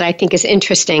something else that I think is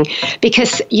interesting,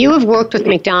 because you have worked with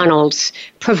McDonald's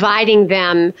providing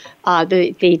them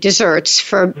the desserts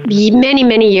for many,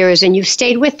 many years, and you've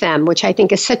stayed with them, which I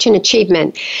think is such an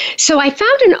achievement. So I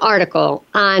found an article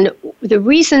on the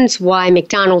reasons why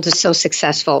McDonald's is so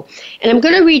successful. And I'm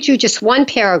going to read you just one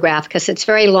paragraph because it's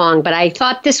very long, but I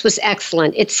thought this was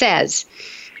excellent. It says,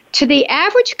 to the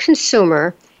average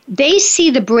consumer, they see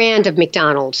the brand of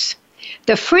McDonald's.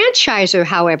 The franchisor,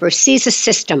 however, sees a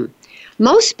system.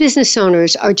 Most business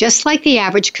owners are just like the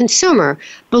average consumer,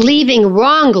 believing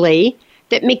wrongly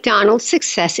that McDonald's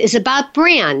success is about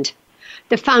brand.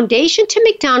 The foundation to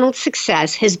McDonald's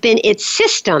success has been its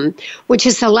system, which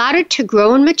has allowed it to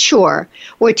grow and mature,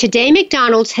 where today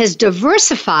McDonald's has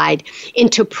diversified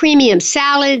into premium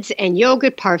salads and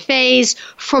yogurt parfaits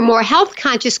for more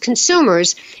health-conscious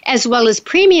consumers, as well as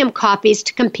premium coffees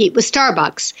to compete with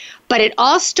Starbucks. But it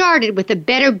all started with a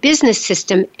better business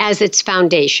system as its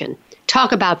foundation.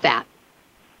 Talk about that.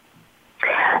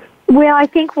 Well, I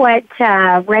think what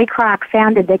Ray Kroc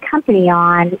founded the company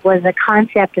on was a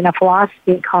concept and a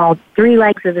philosophy called 3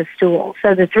 legs of the stool.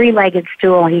 So the 3-legged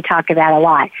stool he talked about a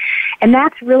lot. And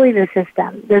that's really the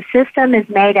system. The system is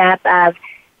made up of,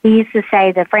 he used to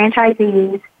say, the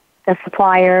franchisees, the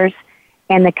suppliers,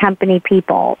 and the company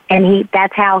people. And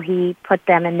that's how he put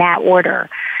them in that order.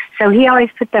 So he always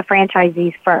put the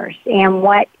franchisees first. And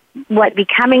what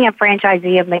becoming a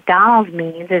franchisee of McDonald's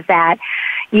means is that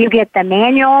you get the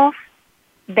manuals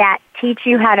that teach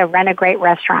you how to run a great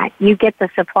restaurant. You get the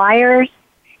suppliers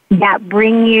that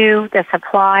bring you the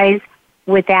supplies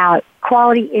without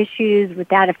quality issues,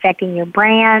 without affecting your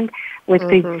brand, with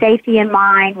food safety in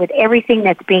mind, with everything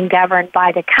that's being governed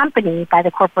by the company, by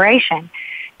the corporation.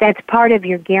 That's part of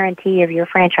your guarantee of your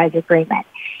franchise agreement.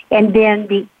 And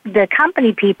then the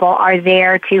company people are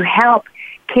there to help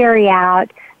carry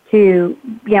out, to,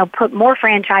 put more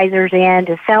franchisors in,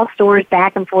 to sell stores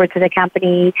back and forth to the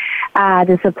company.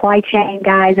 The supply chain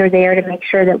guys are there to make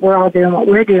sure that we're all doing what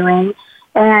we're doing.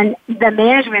 And the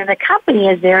management of the company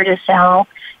is there to sell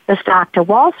the stock to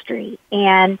Wall Street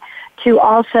and to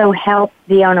also help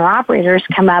the owner-operators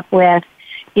come up with,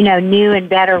 new and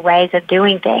better ways of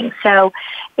doing things. So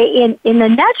in the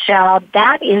nutshell,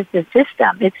 that is the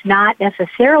system. It's not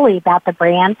necessarily about the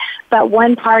brand, but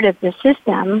one part of the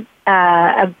system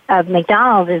of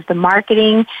McDonald's is the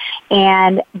marketing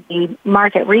and the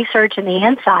market research and the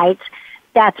insights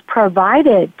that's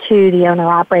provided to the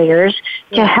owner-operators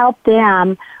to help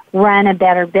them run a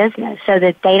better business so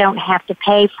that they don't have to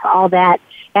pay for all that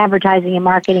advertising and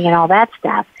marketing and all that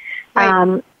stuff.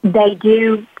 Right. They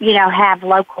do, have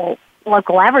local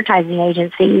advertising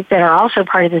agencies that are also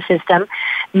part of the system,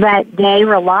 but they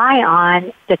rely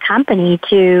on the company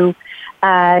to,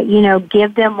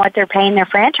 give them what they're paying their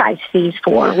franchise fees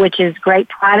for, which is great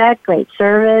product, great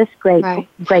service,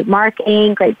 great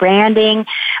marketing, great branding.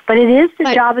 But it is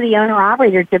the job of the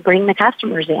owner-operator to bring the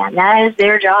customers in. That is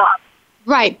their job.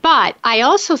 Right, but I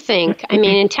also think,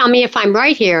 and tell me if I'm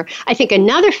right here, I think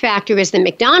another factor is that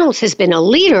McDonald's has been a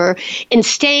leader in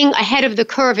staying ahead of the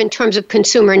curve in terms of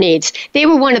consumer needs. They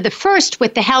were one of the first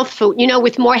with the health food,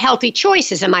 with more healthy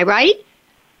choices. Am I right?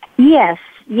 Yes,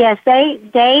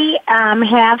 they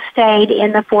have stayed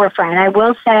in the forefront. I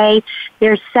will say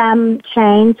there's some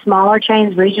chains, smaller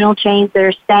chains, regional chains that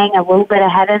are staying a little bit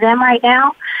ahead of them right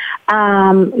now.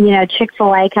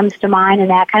 Chick-fil-A comes to mind and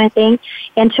that kind of thing.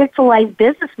 And Chick-fil-A's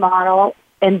business model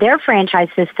and their franchise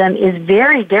system is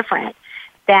very different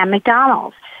than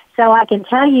McDonald's. So I can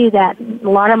tell you that a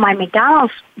lot of my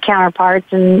McDonald's counterparts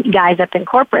and guys up in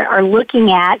corporate are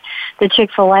looking at the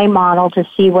Chick-fil-A model to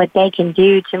see what they can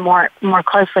do to more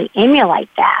closely emulate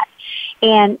that.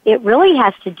 And it really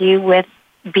has to do with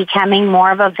becoming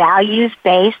more of a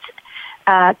values-based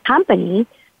company.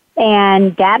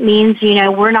 And that means,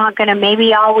 we're not going to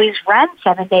maybe always run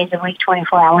 7 days a week,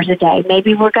 24 hours a day.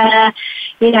 Maybe we're going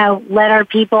to, let our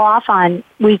people off on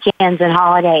weekends and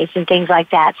holidays and things like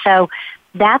that. So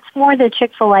that's more the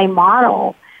Chick-fil-A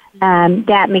model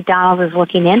that McDonald's is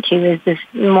looking into, is this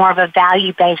more of a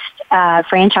value-based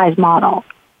franchise model.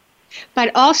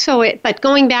 But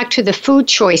going back to the food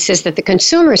choices that the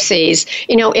consumer sees,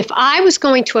 if I was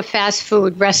going to a fast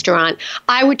food restaurant,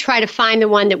 I would try to find the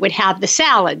one that would have the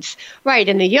salads, right,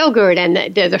 and the yogurt and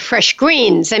the fresh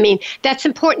greens. That's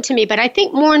important to me, but I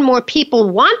think more and more people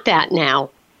want that now.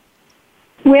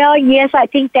 Well, yes, I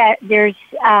think that there's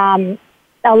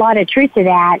a lot of truth to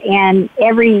that. And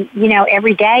every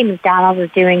day McDonald's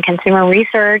is doing consumer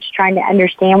research, trying to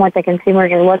understand what the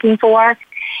consumers are looking for.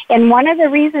 And one of the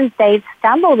reasons they've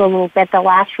stumbled a little bit the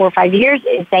last 4 or 5 years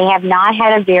is they have not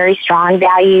had a very strong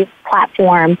value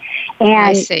platform.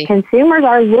 And consumers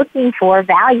are looking for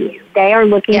value. They are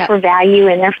looking for value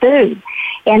in their food.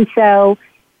 And so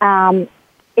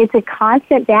it's a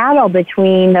constant battle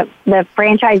between the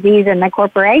franchisees and the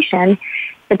corporation.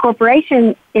 The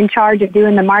corporation in charge of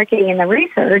doing the marketing and the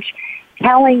research,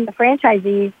 telling the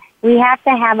franchisees, we have to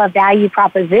have a value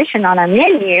proposition on our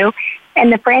menu.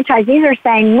 And the franchisees are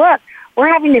saying, look, we're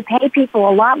having to pay people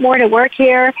a lot more to work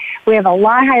here. We have a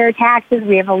lot higher taxes.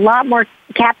 We have a lot more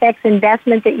CapEx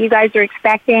investment that you guys are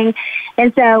expecting.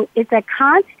 And so it's a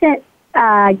constant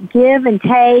give and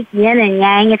take, yin and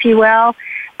yang, if you will,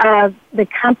 of the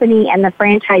company and the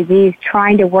franchisees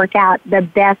trying to work out the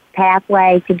best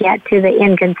pathway to get to the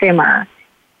end consumer.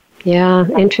 Yeah,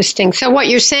 interesting. So what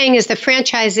you're saying is the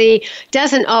franchisee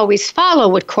doesn't always follow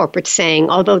what corporate's saying,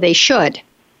 although they should.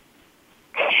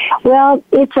 Well,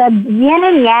 it's a yin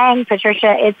and yang,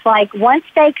 Patricia. It's like once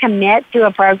they commit to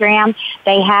a program,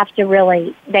 they have to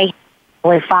really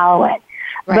follow it.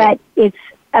 Right. But it's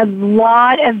a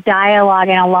lot of dialogue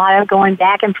and a lot of going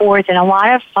back and forth and a lot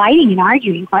of fighting and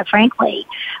arguing, quite frankly,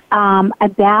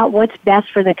 about what's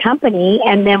best for the company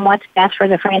and then what's best for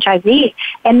the franchisee.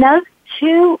 And those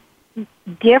two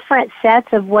different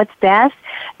sets of what's best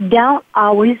don't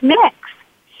always mix.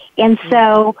 And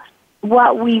so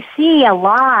what we see a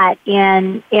lot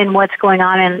in what's going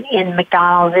on in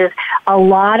McDonald's is a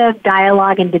lot of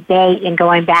dialogue and debate and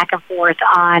going back and forth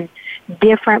on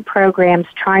different programs,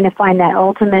 trying to find that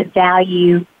ultimate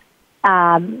value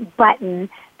button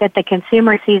that the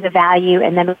consumer sees a value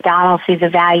and then McDonald's sees a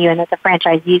value and that the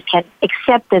franchisees can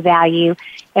accept the value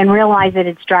and realize that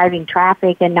it's driving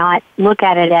traffic and not look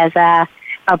at it as a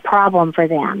problem for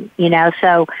them, you know.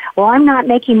 So, well, I'm not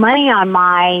making money on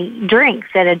my drinks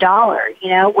at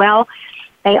 $1, Well,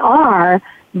 they are,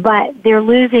 but they're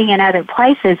losing in other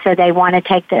places, so they want to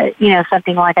take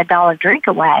something like $1 drink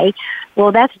away.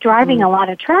 Well, that's driving a lot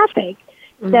of traffic.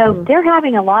 So they're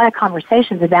having a lot of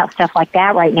conversations about stuff like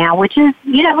that right now, which is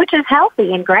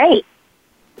healthy and great.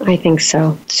 I think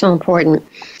so. So important.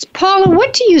 Paula,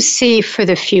 what do you see for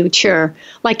the future,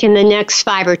 like in the next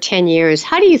 5 or 10 years?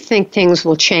 How do you think things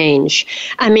will change?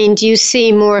 I mean, do you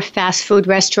see more fast food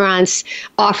restaurants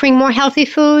offering more healthy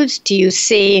foods? Do you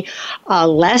see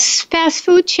less fast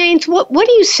food chains? What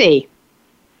do you see?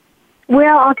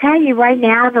 Well, I'll tell you right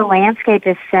now, the landscape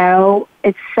is so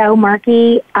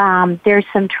murky. There's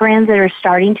some trends that are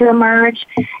starting to emerge.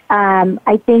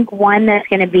 I think one that's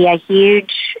going to be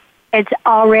it's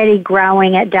already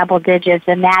growing at double digits,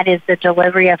 and that is the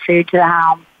delivery of food to the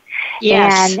home.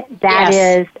 Yes. And that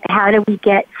is, how do we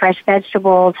get fresh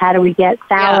vegetables? How do we get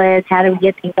salads? How do we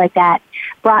get things like that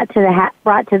brought to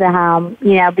the home?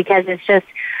 Because it's just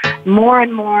more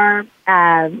and more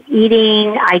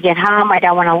eating. I get home, I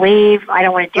don't want to leave. I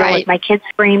don't want to deal with my kids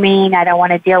screaming. I don't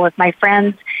want to deal with my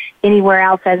friends anywhere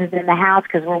else other than the house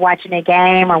because we're watching a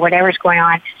game or whatever's going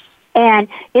on. And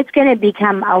it's going to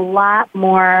become a lot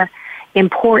more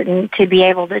important to be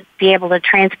able to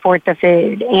transport the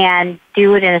food and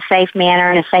do it in a safe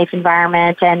manner, in a safe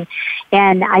environment. And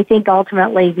I think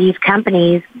ultimately these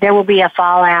companies, there will be a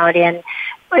fallout in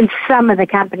some of the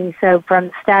companies. So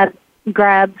from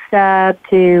Grub Stub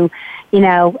to,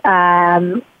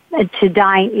 to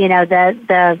dine,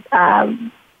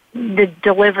 the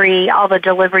delivery, all the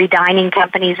delivery dining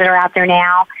companies that are out there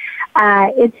now.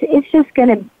 It's just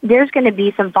there's going to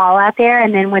be some fallout there.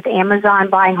 And then with Amazon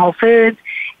buying Whole Foods,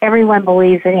 everyone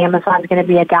believes that Amazon's going to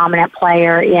be a dominant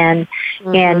player in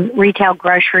retail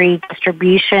grocery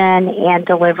distribution and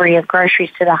delivery of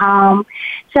groceries to the home.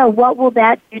 So what will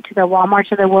that do to the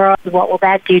Walmarts of the world? What will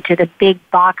that do to the big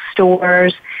box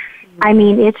stores? I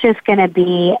mean, it's going to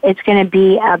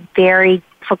be a very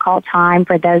difficult time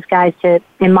for those guys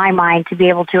in my mind, to be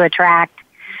able to attract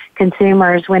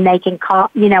consumers when they can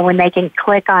when they can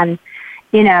click on,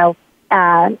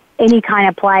 any kind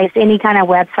of place, any kind of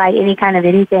website, any kind of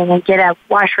anything, and get a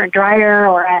washer and dryer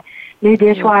or a new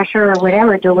dishwasher or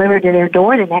whatever delivered to their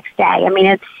door the next day. I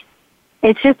mean,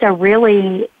 it's just a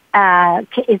really,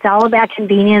 it's all about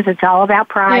convenience. It's all about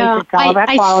price. It's all about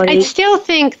quality. I still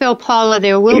think, though, Paula,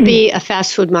 there will be a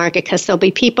fast food market because there'll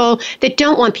be people that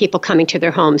don't want people coming to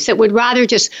their homes, that would rather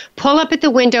just pull up at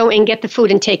the window and get the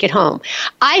food and take it home.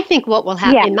 I think what will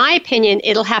happen, in my opinion,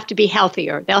 it'll have to be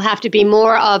healthier. There'll have to be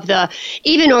more of the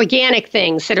even organic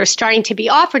things that are starting to be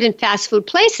offered in fast food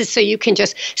places, so you can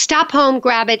just stop home,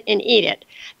 grab it, and eat it.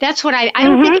 That's what I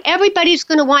don't think everybody's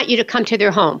going to want you to come to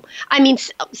their home. I mean,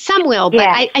 some will, but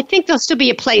I think there'll still be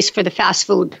a place for the fast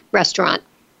food restaurant.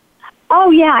 Oh,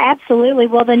 yeah, absolutely.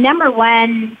 Well, the number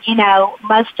one,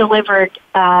 most delivered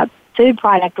food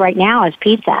product right now is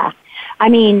pizza. I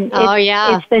mean,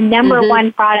 it's the number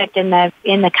one product in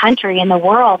the country, in the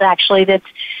world, actually, that's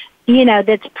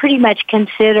pretty much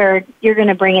considered, you're going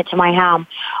to bring it to my home.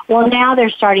 Well, now they're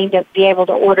starting to be able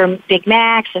to order Big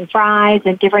Macs and fries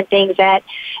and different things that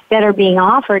are being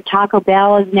offered. Taco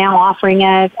Bell is now offering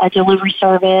a delivery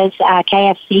service.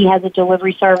 KFC has a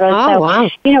delivery service. Oh, wow.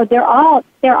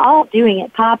 They're all doing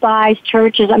it. Popeyes,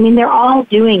 churches, I mean, they're all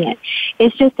doing it.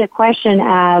 It's just a question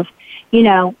of,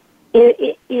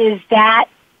 is that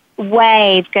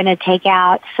wave going to take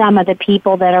out some of the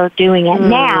people that are doing it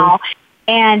now?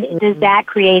 And does that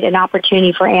create an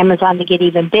opportunity for Amazon to get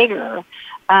even bigger?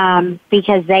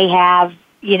 Because they have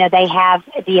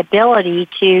the ability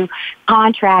to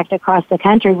contract across the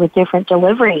country with different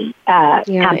delivery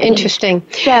companies. Interesting.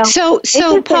 So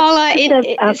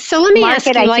Paula, so let me ask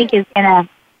you, I think is going to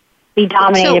be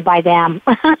dominated by them.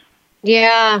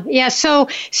 Yeah. So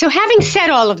having said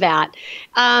all of that,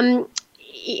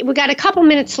 we got a couple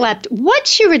minutes left.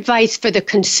 What's your advice for the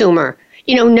consumer?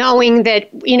 Knowing that,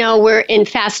 we're in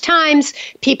fast times,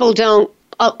 people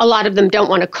a lot of them don't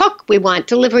want to cook, we want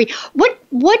delivery.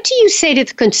 What do you say to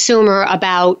the consumer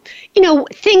about,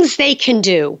 things they can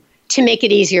do to make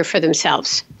it easier for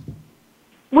themselves?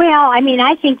 Well, I mean,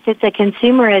 I think that the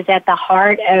consumer is at the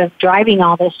heart of driving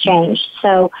all this change.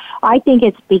 So I think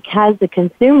it's because the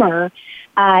consumer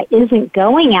isn't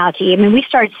going out to eat. I mean, we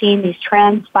started seeing these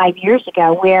trends 5 years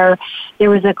ago where there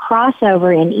was a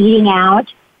crossover in eating out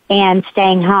and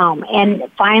staying home. And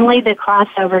finally the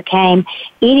crossover came.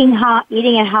 Eating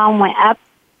at home went up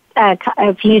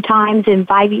a few times in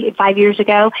 5 years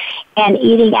ago, and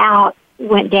eating out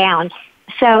went down.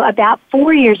 So about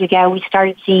 4 years ago, we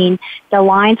started seeing the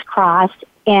lines crossed,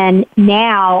 and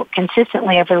now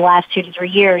consistently over the last 2 to 3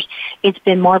 years, it's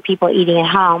been more people eating at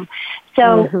home.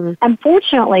 So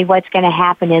unfortunately, what's going to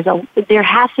happen is there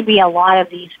has to be a lot of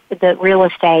the real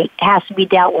estate has to be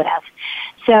dealt with.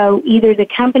 So either the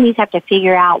companies have to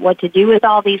figure out what to do with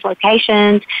all these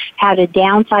locations, how to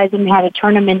downsize them, how to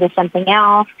turn them into something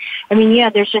else. I mean,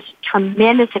 there's just a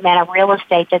tremendous amount of real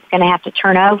estate that's going to have to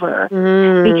turn over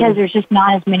because there's just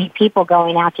not as many people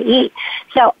going out to eat.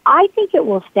 So I think it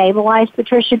will stabilize,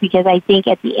 Patricia, because I think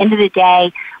at the end of the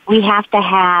day, we have to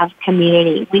have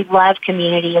community. We love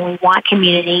community, and we want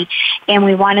community, and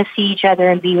we want to see each other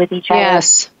and be with each other.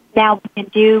 Yes. Now, we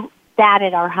can do that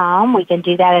at our home. We can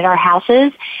do that at our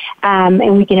houses,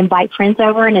 and we can invite friends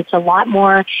over, and it's a lot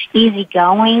more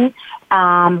easygoing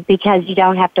because you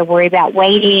don't have to worry about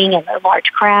waiting and the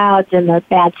large crowds and the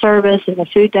bad service and the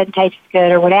food doesn't taste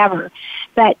good or whatever.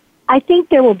 But I think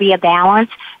there will be a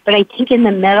balance, but I think in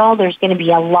the middle there's going to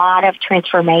be a lot of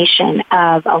transformation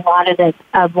of a lot of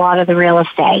the real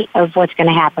estate of what's going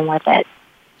to happen with it.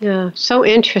 Yeah, so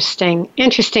interesting.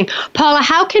 Paula,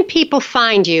 how can people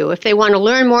find you if they want to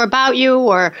learn more about you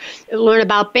or learn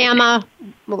about Bama?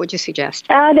 What would you suggest?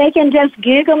 They can just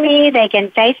Google me. They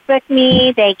can Facebook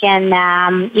me. They can,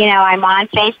 I'm on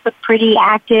Facebook pretty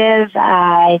active.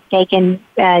 They can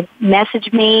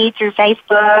message me through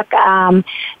Facebook.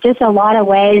 Just a lot of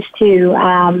ways to,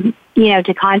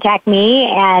 to contact me,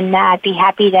 and I'd be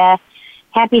happy to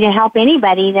help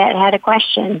anybody that had a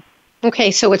question.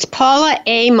 Okay, so it's Paula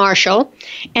A. Marshall,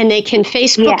 and they can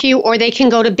Facebook you, or they can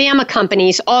go to Bama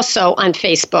Companies also on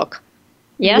Facebook.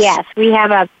 Yes? Yes, we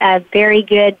have a very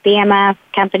good Bama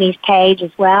Companies page as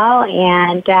well,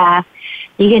 and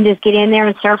you can just get in there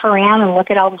and surf around and look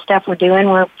at all the stuff we're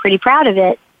doing. We're pretty proud of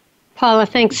it. Paula,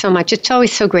 thanks so much. It's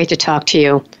always so great to talk to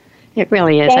you. It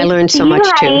really is. I learned so much,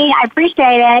 too. I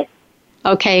appreciate it.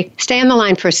 Okay, stay on the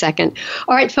line for a second.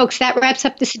 All right, folks, that wraps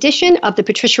up this edition of the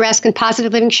Patricia Raskin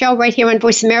Positive Living Show right here on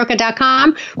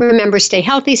VoiceAmerica.com. Remember, stay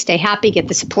healthy, stay happy, get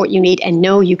the support you need, and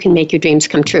know you can make your dreams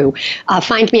come true.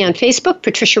 Find me on Facebook,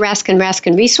 Patricia Raskin,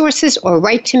 Raskin Resources, or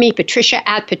write to me,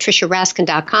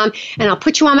 patricia@patriciaraskin.com, and I'll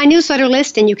put you on my newsletter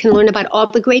list, and you can learn about all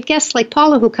the great guests like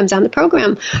Paula who comes on the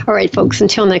program. All right, folks,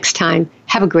 until next time,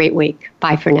 have a great week.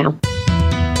 Bye for now.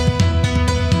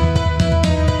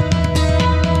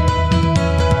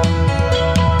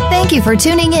 Thank you for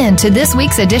tuning in to this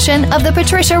week's edition of The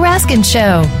Patricia Raskin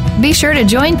Show. Be sure to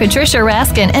join Patricia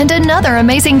Raskin and another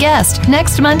amazing guest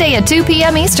next Monday at 2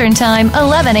 p.m. Eastern Time,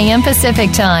 11 a.m.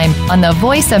 Pacific Time on the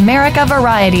Voice America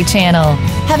Variety Channel.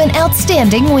 Have an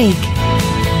outstanding week.